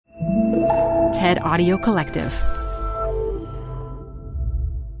TED Audio Collective.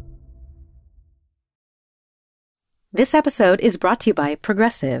 This episode is brought to you by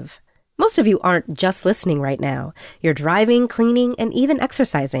Progressive. Most of you aren't just listening right now. You're driving, cleaning, and even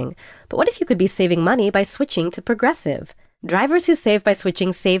exercising. But what if you could be saving money by switching to Progressive? Drivers who save by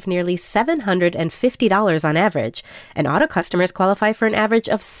switching save nearly $750 on average, and auto customers qualify for an average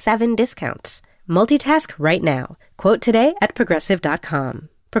of 7 discounts. Multitask right now. Quote today at Progressive.com.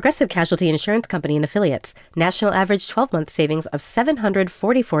 Progressive Casualty Insurance Company and Affiliates. National average 12-month savings of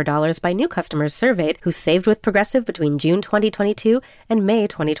 $744 by new customers surveyed who saved with Progressive between June 2022 and May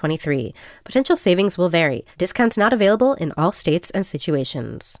 2023. Potential savings will vary. Discounts not available in all states and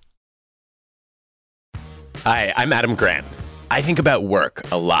situations. Hi, I'm Adam Grant. I think about work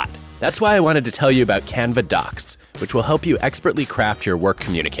a lot. That's why I wanted to tell you about Canva Docs, which will help you expertly craft your work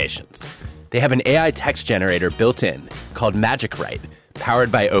communications. They have an AI text generator built in called Magic Write,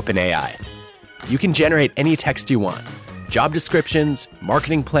 powered by OpenAI. You can generate any text you want. Job descriptions,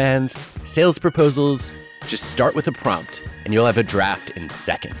 marketing plans, sales proposals. Just start with a prompt, and you'll have a draft in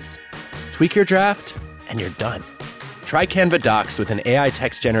seconds. Tweak your draft, and you're done. Try Canva Docs with an AI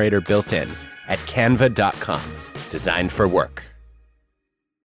text generator built in at canva.com. Designed for work.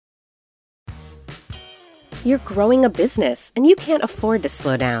 You're growing a business, and you can't afford to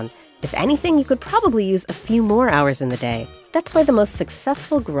slow down. If anything, you could probably use a few more hours in the day. That's why the most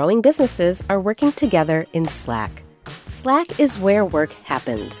successful growing businesses are working together in Slack. Slack is where work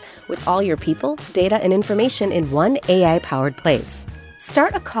happens, with all your people, data, and information in one AI-powered place.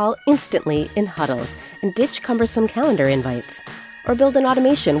 Start a call instantly in huddles and ditch cumbersome calendar invites. Or build an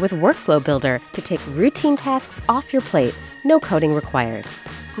automation with Workflow Builder to take routine tasks off your plate, no coding required.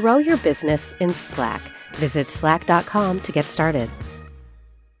 Grow your business in Slack. Visit slack.com to get started.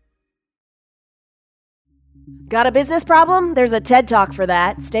 Got a business problem? There's a TED Talk for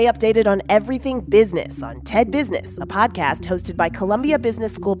that. Stay updated on everything business on TED Business, a podcast hosted by Columbia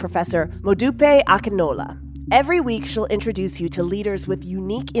Business School professor Modupe Akinola. Every week, she'll introduce you to leaders with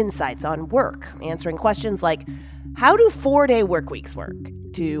unique insights on work, answering questions like, how do 4-day work weeks work?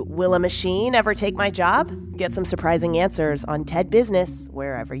 To will a machine ever take my job? Get some surprising answers on TED Business,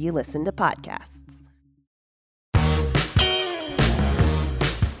 wherever you listen to podcasts.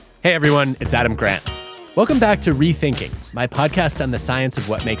 Hey everyone, it's Adam Grant. Welcome back to ReThinking, my podcast on the science of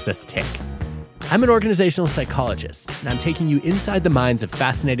what makes us tick. I'm an organizational psychologist, and I'm taking you inside the minds of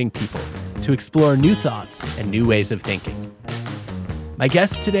fascinating people to explore new thoughts and new ways of thinking. My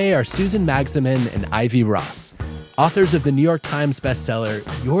guests today are Susan Magsamen and Ivy Ross, authors of the New York Times bestseller,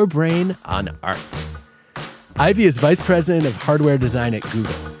 Your Brain on Art. Ivy is vice president of hardware design at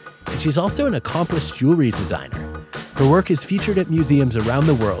Google, and she's also an accomplished jewelry designer. Her work is featured at museums around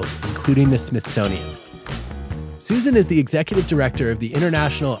the world, including the Smithsonian. Susan is the executive director of the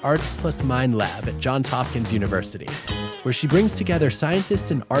International Arts Plus Mind Lab at Johns Hopkins University, where she brings together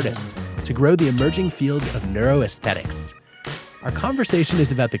scientists and artists to grow the emerging field of neuroaesthetics. Our conversation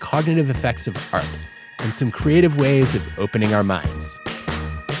is about the cognitive effects of art and some creative ways of opening our minds.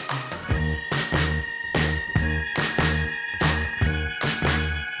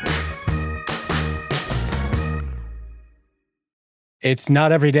 It's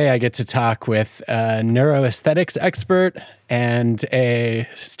not every day I get to talk with a neuroaesthetics expert and a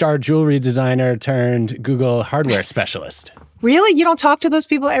star jewelry designer turned Google hardware specialist. Really? You don't talk to those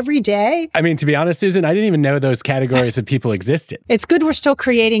people every day? I mean, to be honest, Susan, I didn't even know those categories of people existed. It's good we're still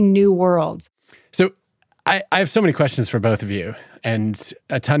creating new worlds. So I have so many questions for both of you and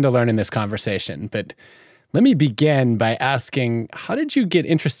a ton to learn in this conversation. But let me begin by asking, how did you get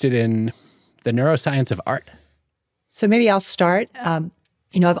interested in the neuroscience of art? So maybe I'll start.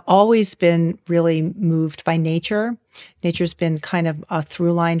 I've always been really moved by nature. Nature's been kind of a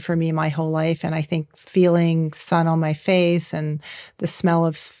through line for me my whole life. And I think feeling sun on my face and the smell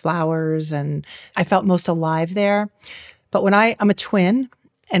of flowers, and I felt most alive there. But I'm a twin.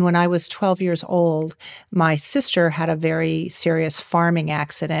 And when I was 12 years old, my sister had a very serious farming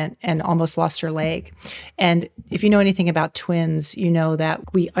accident and almost lost her leg. And if you know anything about twins, you know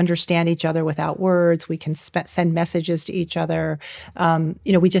that we understand each other without words. We can send messages to each other.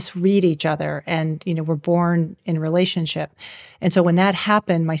 We just read each other, and, we're born in relationship. And so when that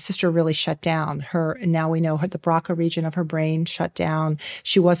happened, my sister really shut down. Now we know the BRCA region of her brain shut down.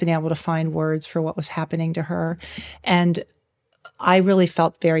 She wasn't able to find words for what was happening to her. And I really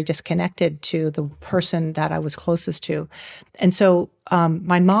felt very disconnected to the person that I was closest to. And so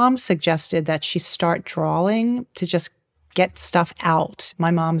my mom suggested that she start drawing to just get stuff out.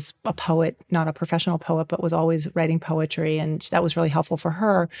 My mom's a poet, not a professional poet, but was always writing poetry, and that was really helpful for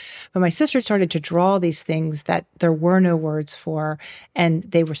her. But my sister started to draw these things that there were no words for, and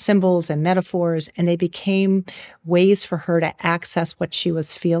they were symbols and metaphors, and they became ways for her to access what she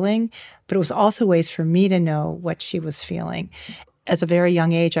was feeling, but it was also ways for me to know what she was feeling. As a very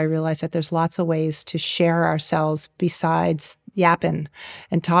young age, I realized that there's lots of ways to share ourselves besides yapping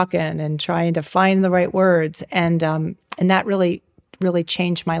and talking and trying to find the right words. And that really, really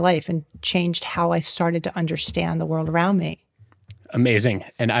changed my life and changed how I started to understand the world around me. Amazing.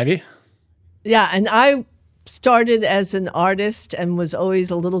 And Ivy? Yeah, and I started as an artist and was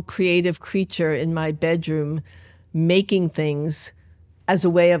always a little creative creature in my bedroom, making things as a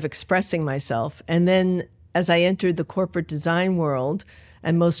way of expressing myself. And then as I entered the corporate design world,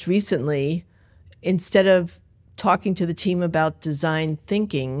 and most recently, instead of talking to the team about design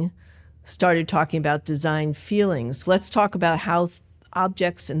thinking, started talking about design feelings. Let's talk about how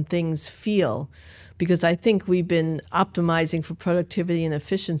objects and things feel, because I think we've been optimizing for productivity and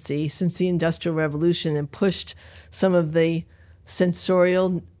efficiency since the Industrial Revolution and pushed some of the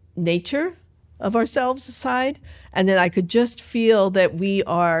sensorial nature of ourselves aside. And then I could just feel that we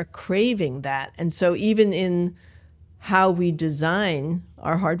are craving that. And so even in how we design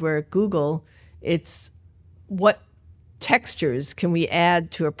our hardware at Google, it's what textures can we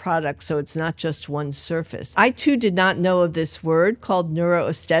add to a product so it's not just one surface. I too did not know of this word called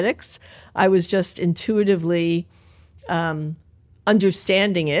neuroaesthetics. I was just intuitively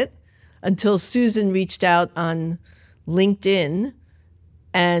understanding it until Susan reached out on LinkedIn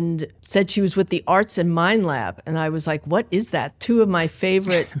and said she was with the Arts and Mind Lab. And I was like, what is that? Two of my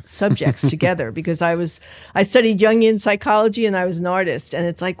favorite subjects together, because I studied Jungian psychology and I was an artist. And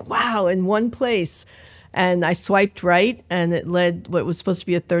it's like, wow, in one place. And I swiped right, and it led, what was supposed to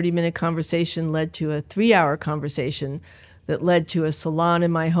be a 30-minute conversation led to a 3-hour conversation that led to a salon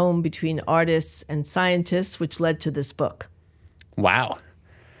in my home between artists and scientists, which led to this book. Wow.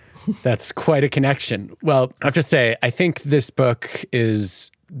 That's quite a connection. Well, I have to say, I think this book is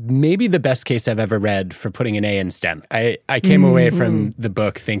maybe the best case I've ever read for putting an A in STEM. I came away from the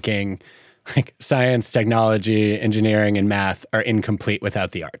book thinking, like, science, technology, engineering, and math are incomplete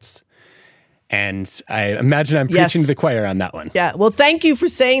without the arts. And I imagine I'm preaching to the choir on that one. Yeah. Well, thank you for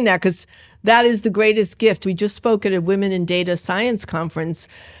saying that, because that is the greatest gift. We just spoke at a Women in Data Science conference,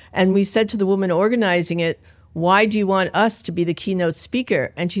 and we said to the woman organizing it, why do you want us to be the keynote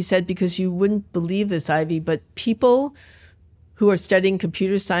speaker? And she said, because you wouldn't believe this, Ivy, but people who are studying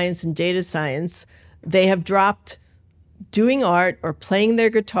computer science and data science, they have dropped doing art or playing their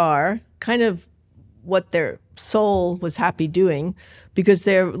guitar, kind of what their soul was happy doing, because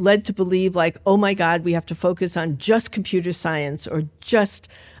they're led to believe like, oh my God, we have to focus on just computer science or just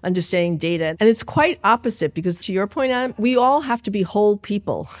understanding data. And it's quite opposite, because to your point, Adam, we all have to be whole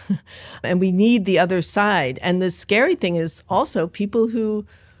people and we need the other side. And the scary thing is also people who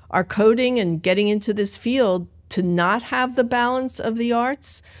are coding and getting into this field to not have the balance of the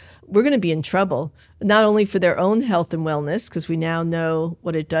arts, we're going to be in trouble, not only for their own health and wellness, because we now know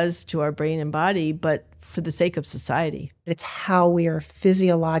what it does to our brain and body, but for the sake of society. It's how we are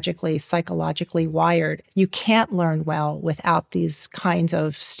physiologically, psychologically wired. You can't learn well without these kinds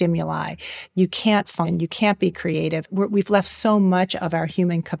of stimuli. You can't function. You can't be creative. We've left so much of our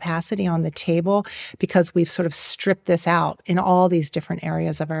human capacity on the table because we've sort of stripped this out in all these different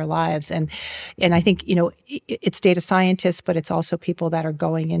areas of our lives. And I think, it's data scientists, but it's also people that are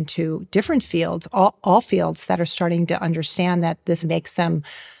going into different fields, all fields that are starting to understand that this makes them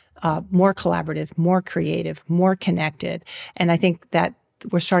more collaborative, more creative, more connected. And I think that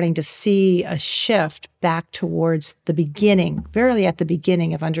we're starting to see a shift back towards the beginning, very at the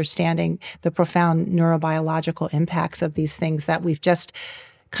beginning of understanding the profound neurobiological impacts of these things that we've just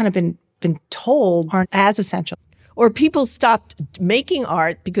kind of been told aren't as essential. Or people stopped making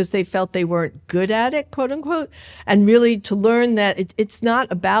art because they felt they weren't good at it, quote unquote, and really to learn that it's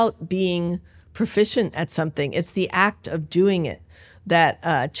not about being proficient at something. It's the act of doing it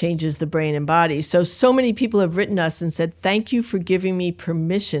that changes the brain and body. So many people have written us and said, thank you for giving me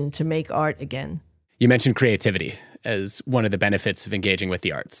permission to make art again. You mentioned creativity as one of the benefits of engaging with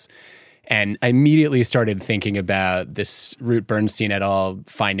the arts. And I immediately started thinking about this Ruth Bernstein et al.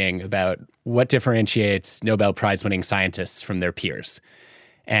 Finding about what differentiates Nobel Prize-winning scientists from their peers.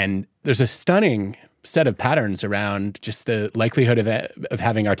 And there's a stunning set of patterns around just the likelihood of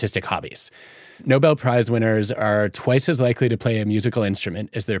having artistic hobbies. Nobel Prize winners are twice as likely to play a musical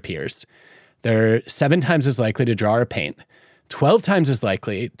instrument as their peers. They're 7 times as likely to draw or paint, 12 times as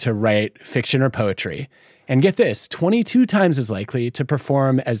likely to write fiction or poetry, and get this, 22 times as likely to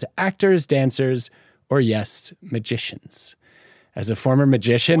perform as actors, dancers, or yes, magicians? As a former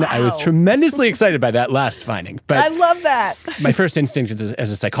magician, Wow. I was tremendously excited by that last finding. But I love that. my first instinct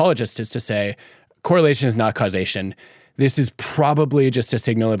as a psychologist is to say correlation is not causation. This is probably just a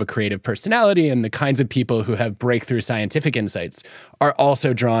signal of a creative personality, and the kinds of people who have breakthrough scientific insights are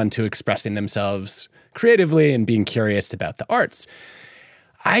also drawn to expressing themselves creatively and being curious about the arts.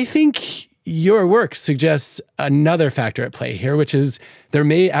 I think your work suggests another factor at play here, which is there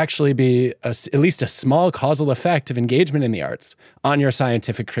may actually be at least a small causal effect of engagement in the arts on your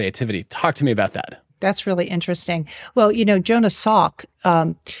scientific creativity. Talk to me about that. That's really interesting. Well, Jonas Salk,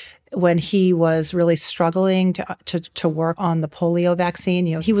 when he was really struggling to work on the polio vaccine,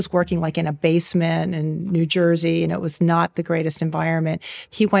 he was working like in a basement in New Jersey, and it was not the greatest environment.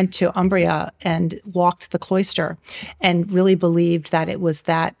 He went to Umbria and walked the cloister and really believed that it was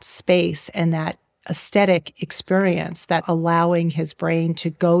that space and that aesthetic experience that allowing his brain to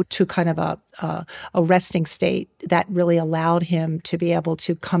go to kind of a resting state that really allowed him to be able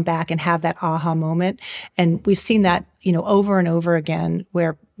to come back and have that aha moment. And we've seen that, over and over again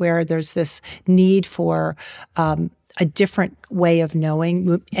where there's this need for a different way of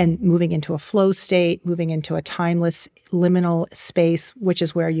knowing and moving into a flow state, moving into a timeless liminal space, which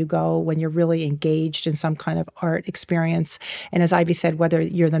is where you go when you're really engaged in some kind of art experience. And as Ivy said, whether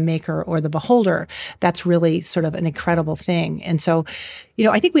you're the maker or the beholder, that's really sort of an incredible thing. And so,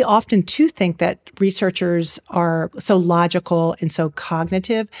 I think we often too think that researchers are so logical and so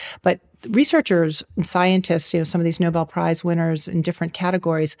cognitive, but researchers and scientists, some of these Nobel Prize winners in different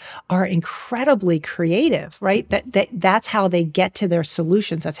categories are incredibly creative, right? That's how they get to their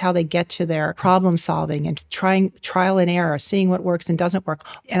solutions. That's how they get to their problem solving and trying trial and error, seeing what works and doesn't work.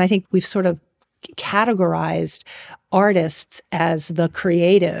 And I think we've sort of categorized artists as the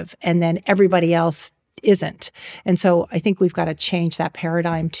creative, and then everybody else isn't. And so I think we've got to change that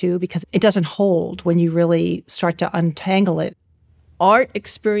paradigm too, because it doesn't hold when you really start to untangle it. Art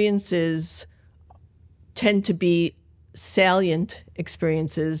experiences tend to be salient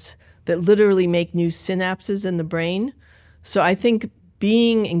experiences that literally make new synapses in the brain. So I think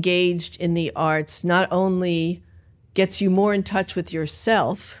being engaged in the arts not only gets you more in touch with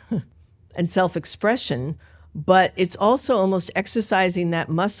yourself and self-expression, but it's also almost exercising that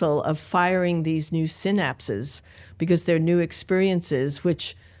muscle of firing these new synapses because they're new experiences,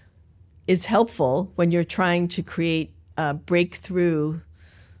 which is helpful when you're trying to create breakthrough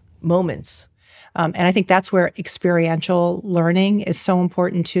moments. And I think that's where experiential learning is so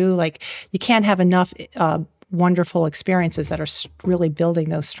important too. Like you can't have enough wonderful experiences that are really building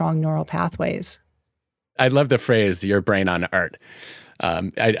those strong neural pathways. I love the phrase, your brain on art.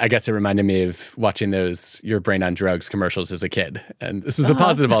 I guess it reminded me of watching those your brain on drugs commercials as a kid. And this is the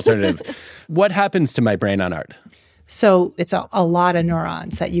positive alternative. What happens to my brain on art? So it's a lot of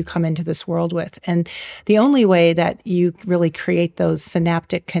neurons that you come into this world with. And the only way that you really create those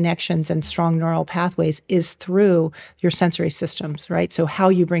synaptic connections and strong neural pathways is through your sensory systems, right? So how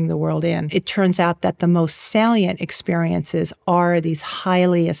you bring the world in. It turns out that the most salient experiences are these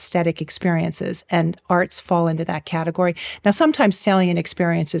highly aesthetic experiences, and arts fall into that category. Now, sometimes salient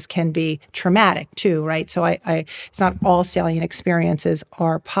experiences can be traumatic too, right? So it's not all salient experiences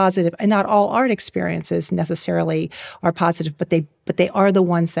are positive, and not all art experiences necessarily are positive, but they are the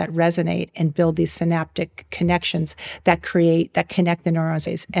ones that resonate and build these synaptic connections that connect the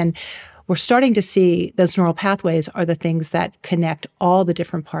neurons. And we're starting to see those neural pathways are the things that connect all the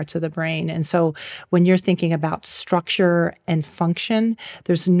different parts of the brain. And so when you're thinking about structure and function,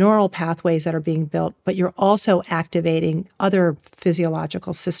 there's neural pathways that are being built, but you're also activating other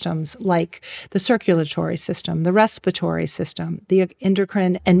physiological systems like the circulatory system, the respiratory system, the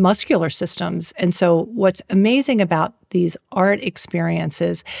endocrine and muscular systems. And so what's amazing about these art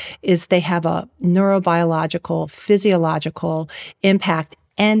experiences is they have a neurobiological, physiological impact,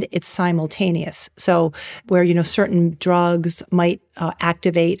 and it's simultaneous. So where, certain drugs might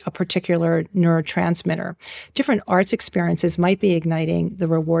activate a particular neurotransmitter, different arts experiences might be igniting the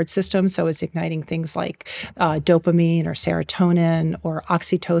reward system. So it's igniting things like dopamine or serotonin or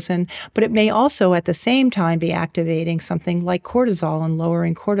oxytocin, but it may also at the same time be activating something like cortisol and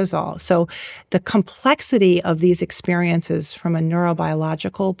lowering cortisol. So the complexity of these experiences from a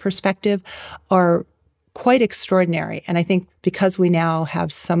neurobiological perspective are quite extraordinary. And I think because we now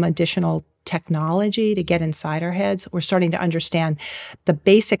have some additional technology to get inside our heads, we're starting to understand the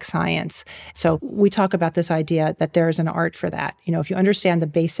basic science. So we talk about this idea that there's an art for that. If you understand the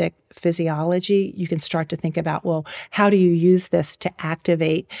basic physiology, you can start to think about, well, how do you use this to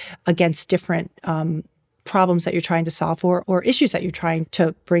activate against different problems that you're trying to solve for or issues that you're trying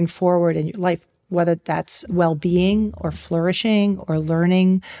to bring forward in your life? whether that's well-being or flourishing or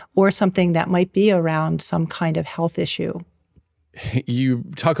learning or something that might be around some kind of health issue. You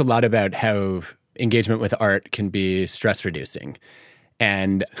talk a lot about how engagement with art can be stress-reducing.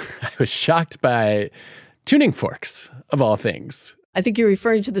 And I was shocked by tuning forks, of all things. I think you're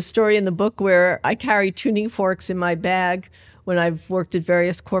referring to the story in the book where I carry tuning forks in my bag when I've worked at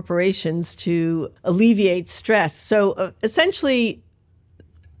various corporations to alleviate stress. So essentially,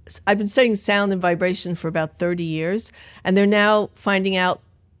 I've been studying sound and vibration for about 30 years, and they're now finding out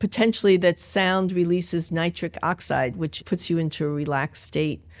potentially that sound releases nitric oxide, which puts you into a relaxed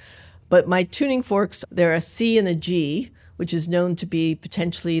state. But my tuning forks, they're a C and a G, which is known to be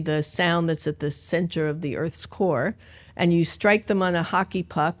potentially the sound that's at the center of the Earth's core. And you strike them on a hockey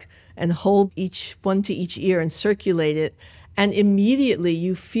puck and hold each one to each ear and circulate it. And immediately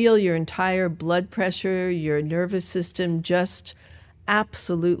you feel your entire blood pressure, your nervous system just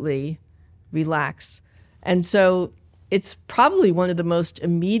absolutely relax. And so it's probably one of the most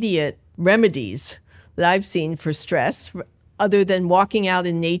immediate remedies that I've seen for stress. Other than walking out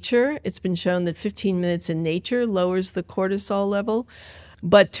in nature, it's been shown that 15 minutes in nature lowers the cortisol level.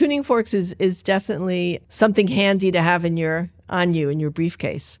 But tuning forks is definitely something handy to have in your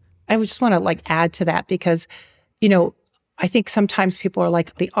briefcase. I would just want to add to that because, I think sometimes people are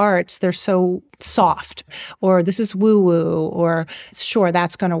like, the arts, they're so soft, or this is woo-woo, or sure,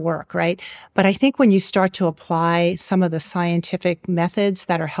 that's going to work, right? But I think when you start to apply some of the scientific methods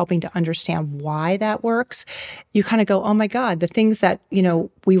that are helping to understand why that works, you kind of go, oh my God, the things that,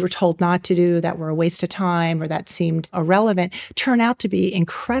 we were told not to do, that were a waste of time, or that seemed irrelevant, turn out to be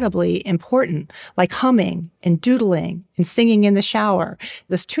incredibly important, like humming and doodling and singing in the shower.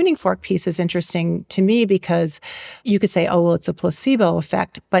 This tuning fork piece is interesting to me because you could say, oh, well, it's a placebo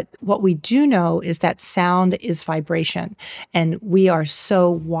effect. But what we do know is that sound is vibration. And we are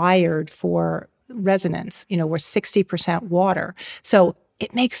so wired for resonance. We're 60% water. So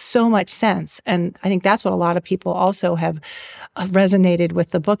it makes so much sense. And I think that's what a lot of people also have resonated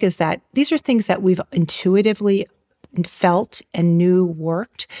with the book, is that these are things that we've intuitively felt and knew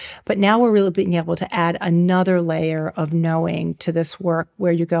worked. But now we're really being able to add another layer of knowing to this work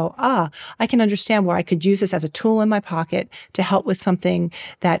where you go, I can understand where I could use this as a tool in my pocket to help with something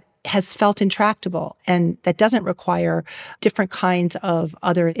that has felt intractable and that doesn't require different kinds of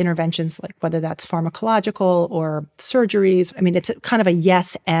other interventions, like whether that's pharmacological or surgeries. I mean, it's kind of a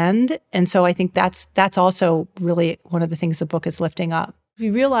yes and. And so I think that's also really one of the things the book is lifting up. We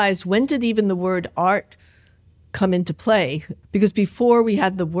realized, when did even the word art come into play? Because before we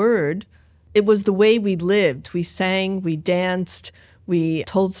had the word, it was the way we lived. We sang, we danced, we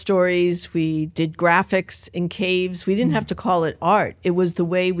told stories, we did graphics in caves. We didn't have to call it art. It was the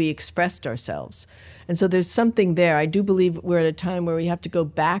way we expressed ourselves. And so there's something there. I do believe we're at a time where we have to go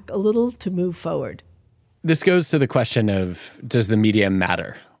back a little to move forward. This goes to the question of, does the medium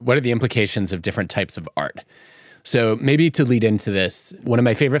matter? What are the implications of different types of art? So maybe to lead into this, one of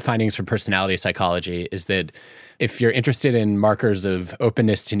my favorite findings from personality psychology is that if you're interested in markers of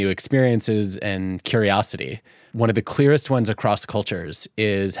openness to new experiences and curiosity, one of the clearest ones across cultures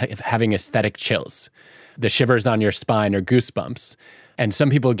is having aesthetic chills, the shivers on your spine or goosebumps. And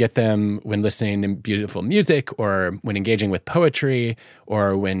some people get them when listening to beautiful music or when engaging with poetry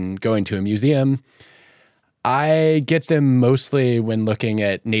or when going to a museum. I get them mostly when looking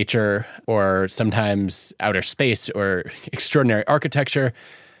at nature or sometimes outer space or extraordinary architecture,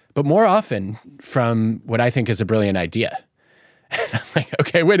 but more often from what I think is a brilliant idea. And I'm like,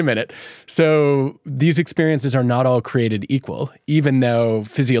 okay, wait a minute. So these experiences are not all created equal, even though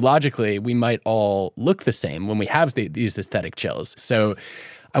physiologically we might all look the same when we have these aesthetic chills. So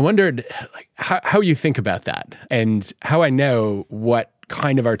I wondered how you think about that and how I know what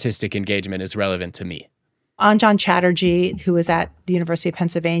kind of artistic engagement is relevant to me. Anjan Chatterjee, who is at the University of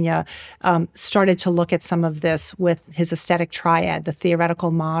Pennsylvania, started to look at some of this with his aesthetic triad, the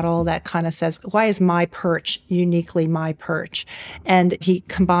theoretical model that kind of says, why is my perch uniquely my perch? And he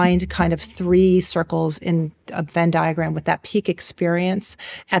combined kind of three circles in a Venn diagram with that peak experience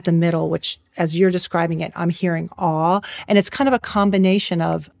at the middle, which, as you're describing it, I'm hearing awe. And it's kind of a combination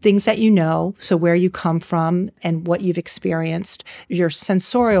of things that you know, so where you come from and what you've experienced, your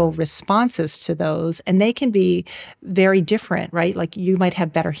sensorial responses to those, and they can be very different, right? Like you might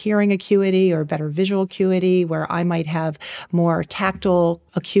have better hearing acuity or better visual acuity, where I might have more tactile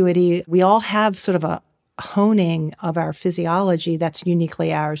acuity. We all have sort of a honing of our physiology that's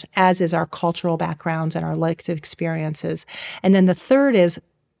uniquely ours, as is our cultural backgrounds and our life experiences. And then the third is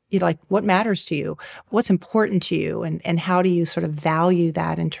like what matters to you, what's important to you, and how do you sort of value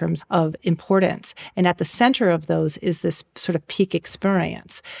that in terms of importance. And at the center of those is this sort of peak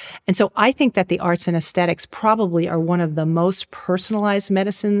experience. And so I think that the arts and aesthetics probably are one of the most personalized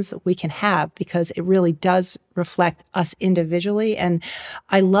medicines we can have, because it really does reflect us individually. And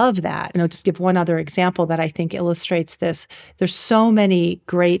I love that. Just give one other example that I think illustrates this. There's so many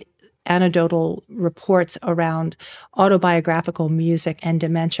great anecdotal reports around autobiographical music and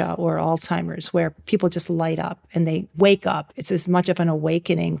dementia or Alzheimer's, where people just light up and they wake up. It's as much of an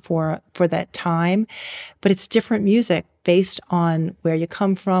awakening for that time, but it's different music based on where you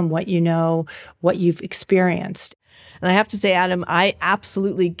come from, what you know, what you've experienced. And I have to say, Adam, I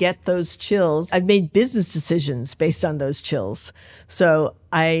absolutely get those chills. I've made business decisions based on those chills. So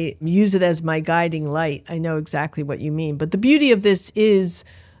I use it as my guiding light. I know exactly what you mean. But the beauty of this is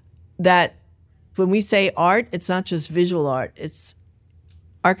that when we say art, it's not just visual art. It's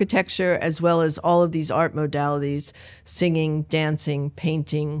architecture as well as all of these art modalities, singing, dancing,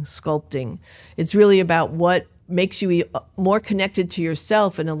 painting, sculpting. It's really about what makes you more connected to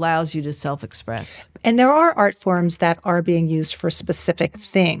yourself and allows you to self-express. And there are art forms that are being used for specific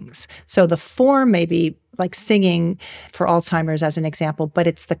things. So the form may be like singing for Alzheimer's as an example, but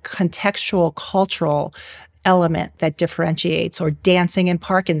it's the contextual, cultural element that differentiates, or dancing in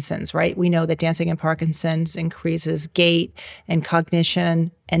Parkinson's, right? We know that dancing in Parkinson's increases gait and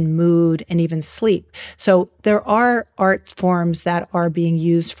cognition and mood and even sleep. So there are art forms that are being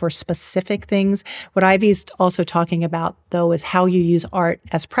used for specific things. What Ivy's also talking about, though, is how you use art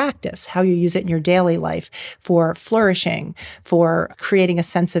as practice, how you use it in your daily life for flourishing, for creating a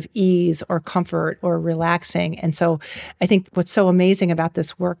sense of ease or comfort or relaxing. And so I think what's so amazing about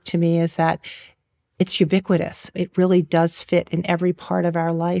this work to me is that it's ubiquitous. It really does fit in every part of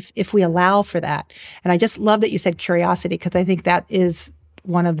our life if we allow for that. And I just love that you said curiosity, because I think that is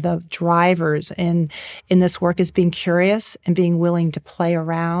one of the drivers in this work, is being curious and being willing to play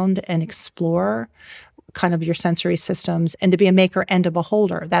around and explore kind of your sensory systems, and to be a maker and a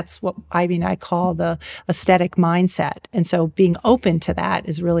beholder. That's what Ivy and I call the aesthetic mindset. And so being open to that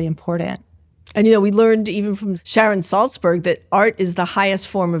is really important. And, we learned even from Sharon Salzberg that art is the highest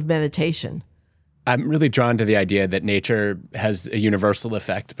form of meditation. I'm really drawn to the idea that nature has a universal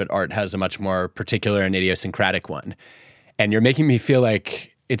effect, but art has a much more particular and idiosyncratic one. And you're making me feel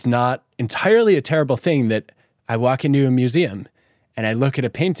like it's not entirely a terrible thing that I walk into a museum and I look at a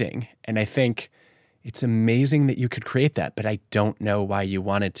painting and I think, it's amazing that you could create that, but I don't know why you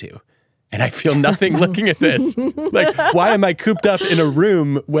wanted to. And I feel nothing looking at this. Like, why am I cooped up in a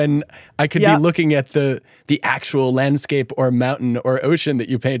room when I could be looking at the actual landscape or mountain or ocean that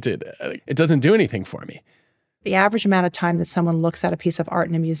you painted? It doesn't do anything for me. The average amount of time that someone looks at a piece of art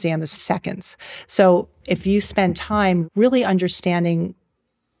in a museum is seconds. So if you spend time really understanding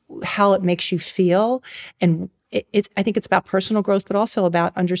how it makes you feel, and I think it's about personal growth, but also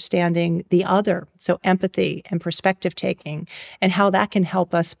about understanding the other. So empathy and perspective taking, and how that can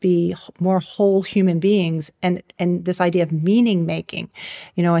help us be more whole human beings, and this idea of meaning making.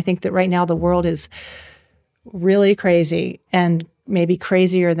 I think that right now the world is really crazy, and maybe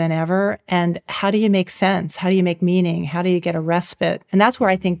crazier than ever. And how do you make sense? How do you make meaning? How do you get a respite? And that's where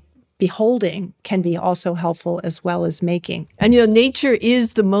I think beholding can be also helpful as well as making. And nature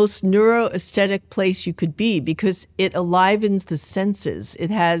is the most neuroaesthetic place you could be, because it enlivens the senses. It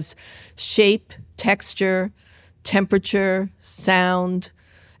has shape, texture, temperature, sound.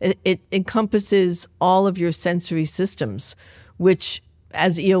 It encompasses all of your sensory systems, which,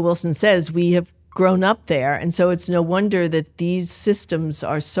 as E.O. Wilson says, we have grown up there. And so it's no wonder that these systems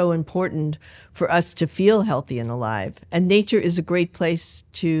are so important for us to feel healthy and alive. And nature is a great place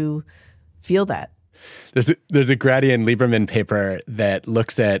to feel that. There's a Grady and Lieberman paper that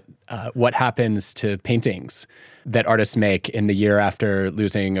looks at what happens to paintings that artists make in the year after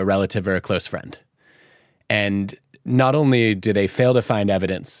losing a relative or a close friend. And not only do they fail to find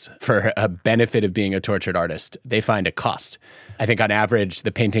evidence for a benefit of being a tortured artist, they find a cost. I think on average,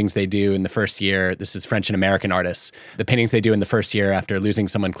 the paintings they do in the first year, this is French and American artists, the paintings they do in the first year after losing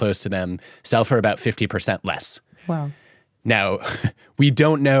someone close to them sell for about 50% less. Wow. Now, we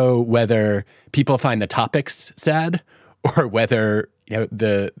don't know whether people find the topics sad or whether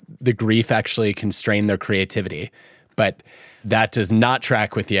the grief actually constrain their creativity. But that does not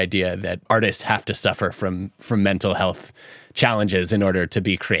track with the idea that artists have to suffer from mental health challenges in order to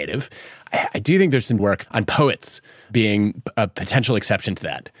be creative. I do think there's some work on poets being a potential exception to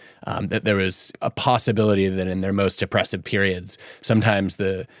that, that there was a possibility that in their most depressive periods, sometimes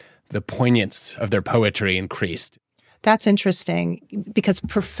the poignance of their poetry increased. That's interesting, because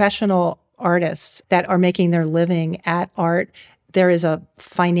professional artists that are making their living at art, there is a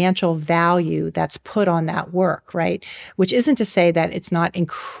financial value that's put on that work, right? Which isn't to say that it's not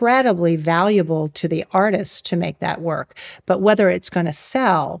incredibly valuable to the artist to make that work, but whether it's going to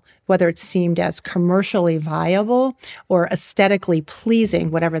sell, whether it's seemed as commercially viable or aesthetically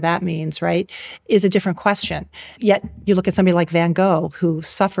pleasing, whatever that means, right, is a different question. Yet you look at somebody like Van Gogh, who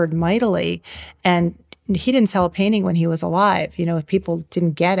suffered mightily, and he didn't sell a painting when he was alive. People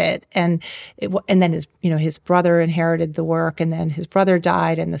didn't get it. And then his brother inherited the work, and then his brother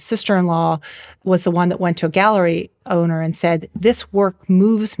died, and the sister-in-law was the one that went to a gallery owner and said, "This work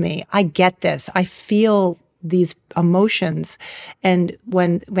moves me. I get this. I feel these emotions." And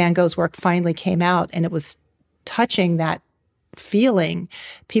when Van Gogh's work finally came out and it was touching that feeling,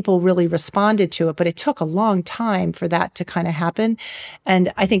 people really responded to it, but it took a long time for that to kind of happen.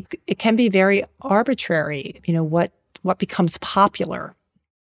 And I think it can be very arbitrary, what becomes popular.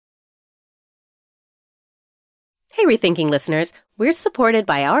 Hey, Rethinking listeners, we're supported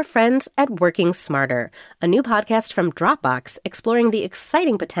by our friends at Working Smarter, a new podcast from Dropbox exploring the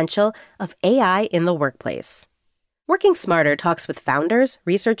exciting potential of AI in the workplace. Working Smarter talks with founders,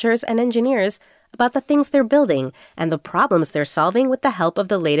 researchers, and engineers about the things they're building and the problems they're solving with the help of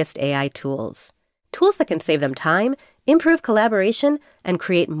the latest AI tools. Tools that can save them time, improve collaboration, and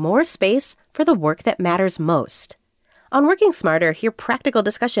create more space for the work that matters most. On Working Smarter, hear practical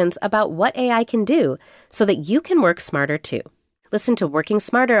discussions about what AI can do so that you can work smarter too. Listen to Working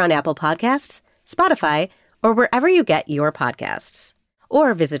Smarter on Apple Podcasts, Spotify, or wherever you get your podcasts.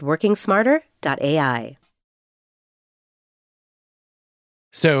 Or visit workingsmarter.ai.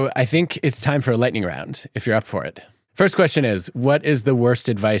 So I think it's time for a lightning round, if you're up for it. First question is, what is the worst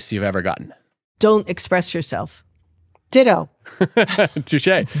advice you've ever gotten? Don't express yourself. Ditto.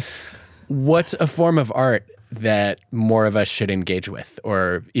 Touché. What's a form of art that more of us should engage with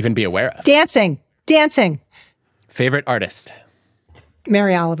or even be aware of? Dancing. Favorite artist?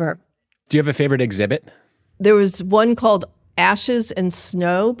 Mary Oliver. Do you have a favorite exhibit? There was one called Ashes and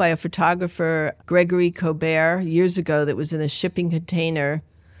Snow by a photographer, Gregory Colbert, years ago, that was in a shipping container.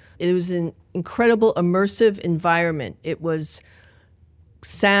 It was an incredible immersive environment. It was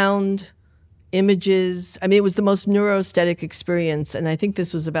sound, images. It was the most neuroaesthetic experience. And I think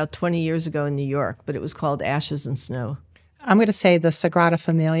this was about 20 years ago in New York, but it was called Ashes and Snow. I'm going to say the Sagrada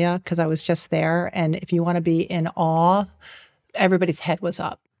Familia because I was just there. And if you want to be in awe, everybody's head was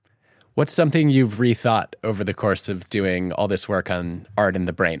up. What's something you've rethought over the course of doing all this work on art and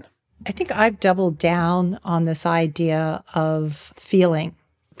the brain? I think I've doubled down on this idea of feeling.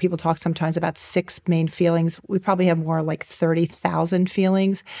 People talk sometimes about 6 main feelings. We probably have more like 30,000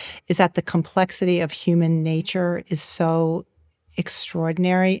 feelings. Is that the complexity of human nature is so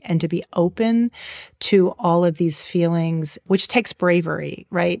extraordinary, and to be open to all of these feelings, which takes bravery,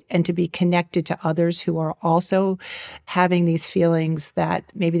 right? And to be connected to others who are also having these feelings that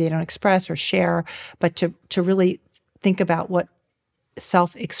maybe they don't express or share, but to really think about what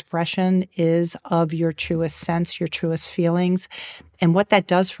self-expression is of your truest sense, your truest feelings, and what that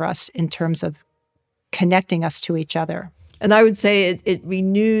does for us in terms of connecting us to each other. And I would say it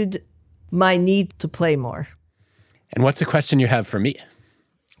renewed my need to play more. And what's a question you have for me?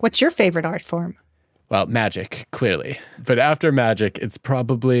 What's your favorite art form? Well, magic, clearly. But after magic, it's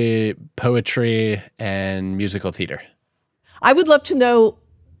probably poetry and musical theater. I would love to know,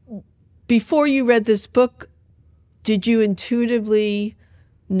 before you read this book, did you intuitively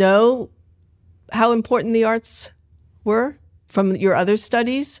know how important the arts were from your other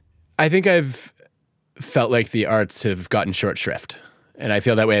studies? I think I've felt like the arts have gotten short shrift. And I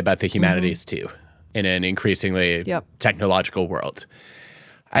feel that way about the humanities too, in an increasingly technological world.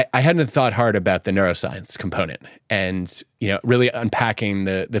 I hadn't thought hard about the neuroscience component and, really unpacking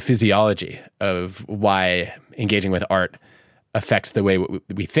the physiology of why engaging with art affects the way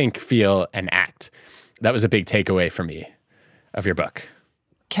we think, feel, and act. That was a big takeaway for me of your book.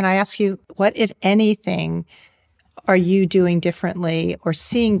 Can I ask you, what, if anything, are you doing differently or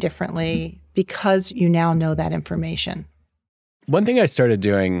seeing differently because you now know that information? One thing I started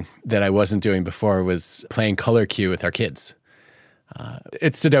doing that I wasn't doing before was playing color cue with our kids.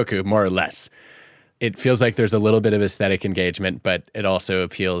 It's Sudoku, more or less. It feels like there's a little bit of aesthetic engagement, but it also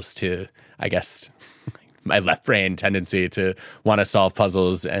appeals to, I guess, my left brain tendency to want to solve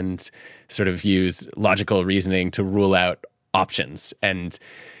puzzles and sort of use logical reasoning to rule out options. And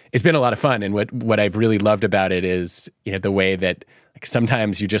it's been a lot of fun. And what I've really loved about it is, the way that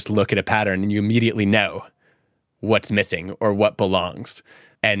sometimes you just look at a pattern and you immediately know what's missing or what belongs,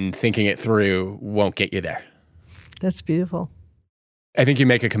 and thinking it through won't get you there. That's beautiful. I think you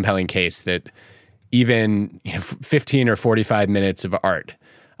make a compelling case that even 15 or 45 minutes of art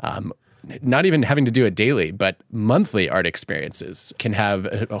not even having to do it daily, but monthly art experiences can have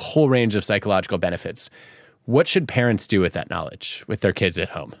a whole range of psychological benefits. What should parents do with that knowledge with their kids at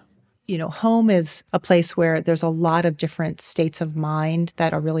home? Home is a place where there's a lot of different states of mind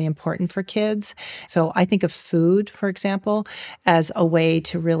that are really important for kids. So I think of food, for example, as a way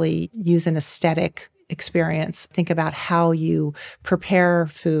to really use an aesthetic experience. Think about how you prepare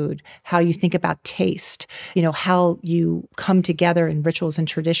food, how you think about taste, how you come together in rituals and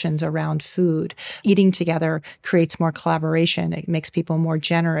traditions around food. Eating together creates more collaboration. It makes people more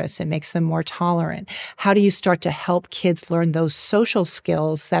generous. It makes them more tolerant. How do you start to help kids learn those social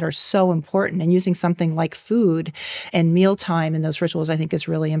skills that are so important? And using something like food and mealtime in those rituals, I think, is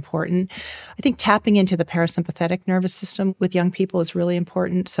really important. I think tapping into the parasympathetic nervous system with young people is really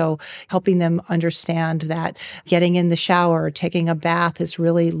important. So helping them understand that getting in the shower, taking a bath is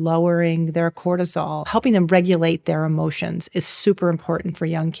really lowering their cortisol. Helping them regulate their emotions is super important for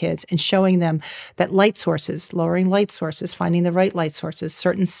young kids, and showing them that light sources, lowering light sources, finding the right light sources,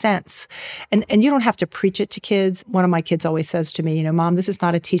 certain scents. And you don't have to preach it to kids. One of my kids always says to me, Mom, this is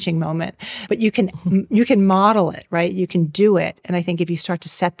not a teaching moment, but you can model it, right? You can do it. And I think if you start to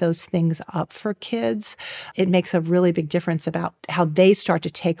set those things up for kids, it makes a really big difference about how they start to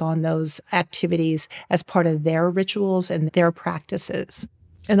take on those activities as part of their rituals and their practices.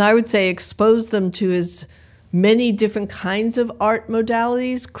 And I would say expose them to as many different kinds of art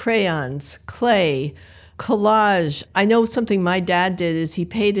modalities: crayons, clay, collage. I know something my dad did is he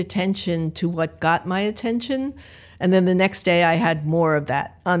paid attention to what got my attention. And then the next day I had more of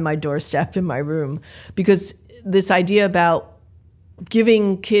that on my doorstep in my room, because this idea about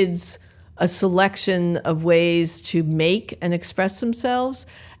giving kids a selection of ways to make and express themselves.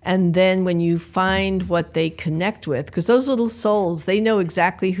 And then when you find what they connect with, because those little souls, they know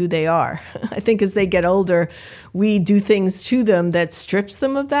exactly who they are. I think as they get older, we do things to them that strips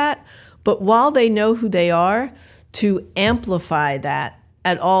them of that. But while they know who they are, to amplify that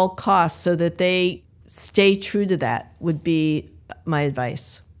at all costs so that they stay true to that would be my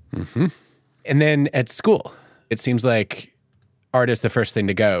advice. Mm-hmm. And then at school, it seems like art is the first thing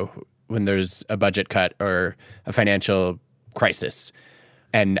to go when there's a budget cut or a financial crisis.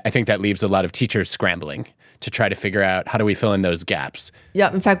 And I think that leaves a lot of teachers scrambling to try to figure out how do we fill in those gaps.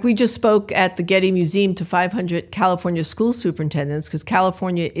 Yeah, in fact, we just spoke at the Getty Museum to 500 California school superintendents, because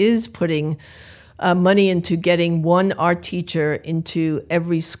California is putting money into getting one art teacher into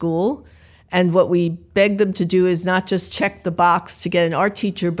every school. And what we beg them to do is not just check the box to get an art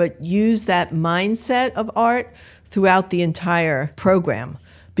teacher, but use that mindset of art throughout the entire program.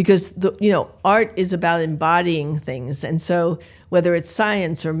 Because art is about embodying things. And so whether it's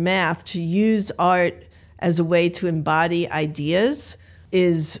science or math, to use art as a way to embody ideas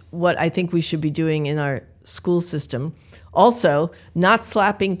is what I think we should be doing in our school system. Also, not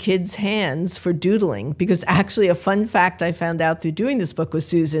slapping kids' hands for doodling, because actually a fun fact I found out through doing this book with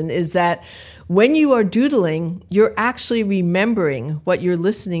Susan is that when you are doodling, you're actually remembering what you're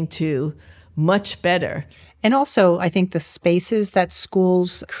listening to much better. And also, I think the spaces that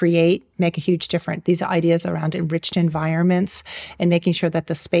schools create make a huge difference. These ideas around enriched environments and making sure that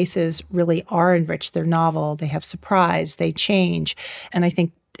the spaces really are enriched. They're novel, they have surprise, they change. And I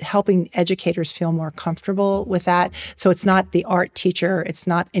think helping educators feel more comfortable with that. So it's not the art teacher, it's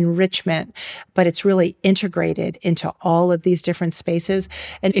not enrichment, but it's really integrated into all of these different spaces.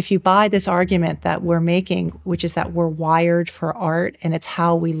 And if you buy this argument that we're making, which is that we're wired for art and it's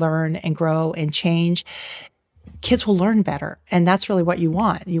how we learn and grow and change, kids will learn better. And that's really what you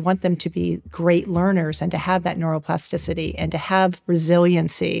want. You want them to be great learners and to have that neuroplasticity and to have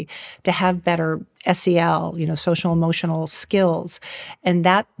resiliency, to have better SEL, social emotional skills. And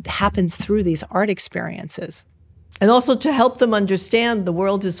that happens through these art experiences. And also to help them understand the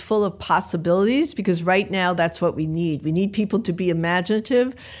world is full of possibilities, because right now that's what we need. We need people to be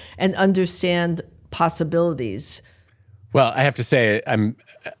imaginative and understand possibilities. Well, I have to say, I'm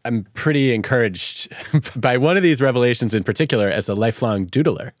pretty encouraged by one of these revelations in particular as a lifelong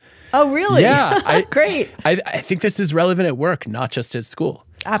doodler. Oh, really? Yeah. Great. I think this is relevant at work, not just at school.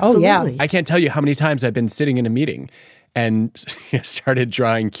 Absolutely. Oh, yeah. I can't tell you how many times I've been sitting in a meeting and started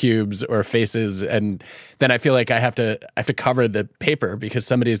drawing cubes or faces, and then I feel like I have to cover the paper because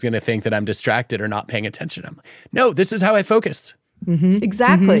somebody's going to think that I'm distracted or not paying attention. I'm like, no, this is how I focus. Mm-hmm.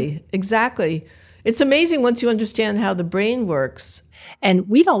 Exactly. It's amazing once you understand how the brain works. And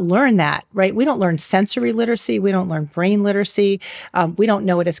we don't learn that, right? We don't learn sensory literacy. We don't learn brain literacy. We don't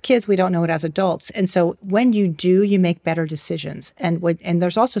know it as kids. We don't know it as adults. And so when you do, you make better decisions. And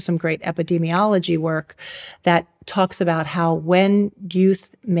there's also some great epidemiology work that talks about how when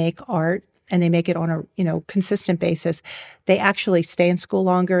youth make art and they make it on a, consistent basis, they actually stay in school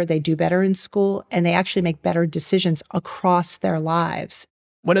longer, they do better in school, and they actually make better decisions across their lives.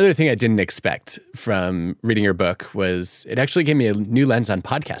 One other thing I didn't expect from reading your book was it actually gave me a new lens on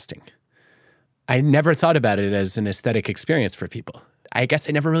podcasting. I never thought about it as an aesthetic experience for people. I guess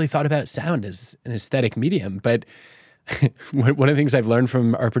I never really thought about sound as an aesthetic medium, but one of the things I've learned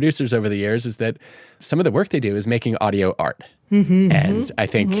from our producers over the years is that some of the work they do is making audio art. And I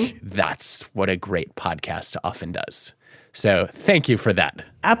think that's what a great podcast often does. So thank you for that.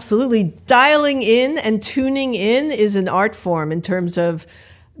 Absolutely. Dialing in and tuning in is an art form in terms of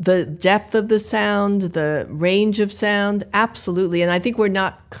the depth of the sound, the range of sound. Absolutely. And I think we're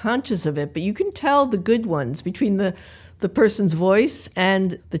not conscious of it, but you can tell the good ones between the person's voice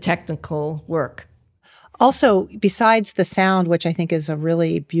and the technical work. Also, besides the sound, which I think is a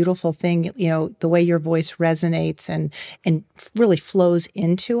really beautiful thing, the way your voice resonates and really flows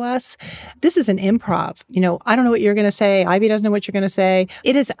into us, this is an improv. I don't know what you're going to say. Ivy doesn't know what you're going to say.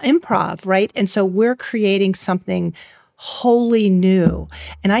 It is improv, right? And so we're creating something wholly new.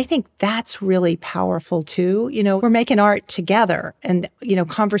 And I think that's really powerful too. We're making art together and,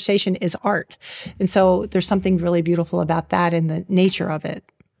 conversation is art. And so there's something really beautiful about that and the nature of it.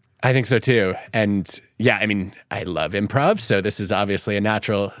 I think so too. And yeah, I love improv, so this is obviously a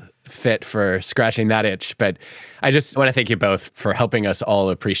natural fit for scratching that itch. But I just want to thank you both for helping us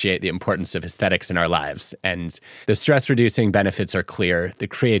all appreciate the importance of aesthetics in our lives. And the stress-reducing benefits are clear. The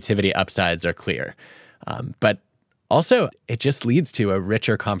creativity upsides are clear. But also, it just leads to a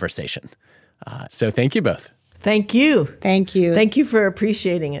richer conversation. So thank you both. Thank you. Thank you. Thank you for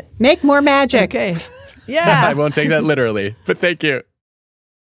appreciating it. Make more magic. Okay. Yeah. I won't take that literally, but thank you.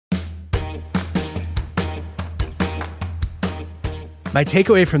 My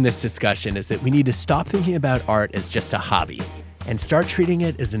takeaway from this discussion is that we need to stop thinking about art as just a hobby and start treating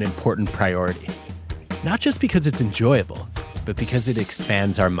it as an important priority. Not just because it's enjoyable, but because it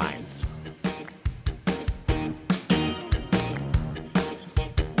expands our minds.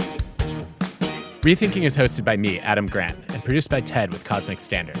 ReThinking is hosted by me, Adam Grant, and produced by Ted with Cosmic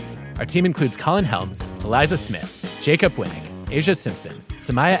Standard. Our team includes Colin Helms, Eliza Smith, Jacob Winnick, Asia Simpson,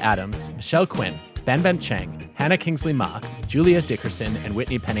 Samaya Adams, Michelle Quinn, Ben Cheng, Hannah Kingsley Ma, Julia Dickerson, and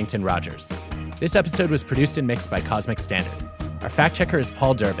Whitney Pennington Rogers. This episode was produced and mixed by Cosmic Standard. Our fact checker is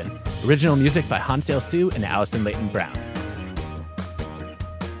Paul Durbin. Original music by Hansdale Sue and Allison Leighton Brown.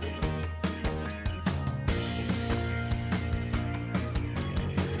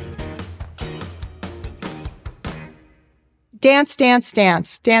 Dance, dance,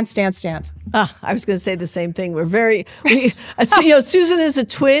 dance, dance, dance, dance. I was going to say the same thing. Susan is a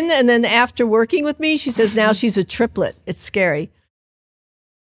twin, and then after working with me, she says now she's a triplet. It's scary.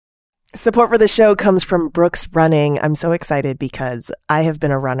 Support for the show comes from Brooks Running. I'm so excited because I have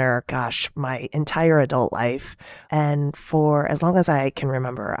been a runner, my entire adult life. And for as long as I can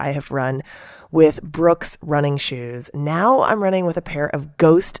remember, I have run with Brooks running shoes. Now I'm running with a pair of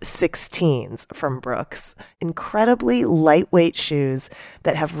Ghost 16s from Brooks. Incredibly lightweight shoes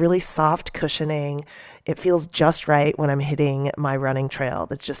that have really soft cushioning. It feels just right when I'm hitting my running trail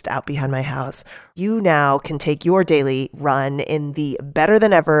that's just out behind my house. You now can take your daily run in the better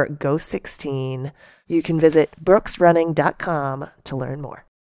than ever Ghost 16. You can visit brooksrunning.com to learn more.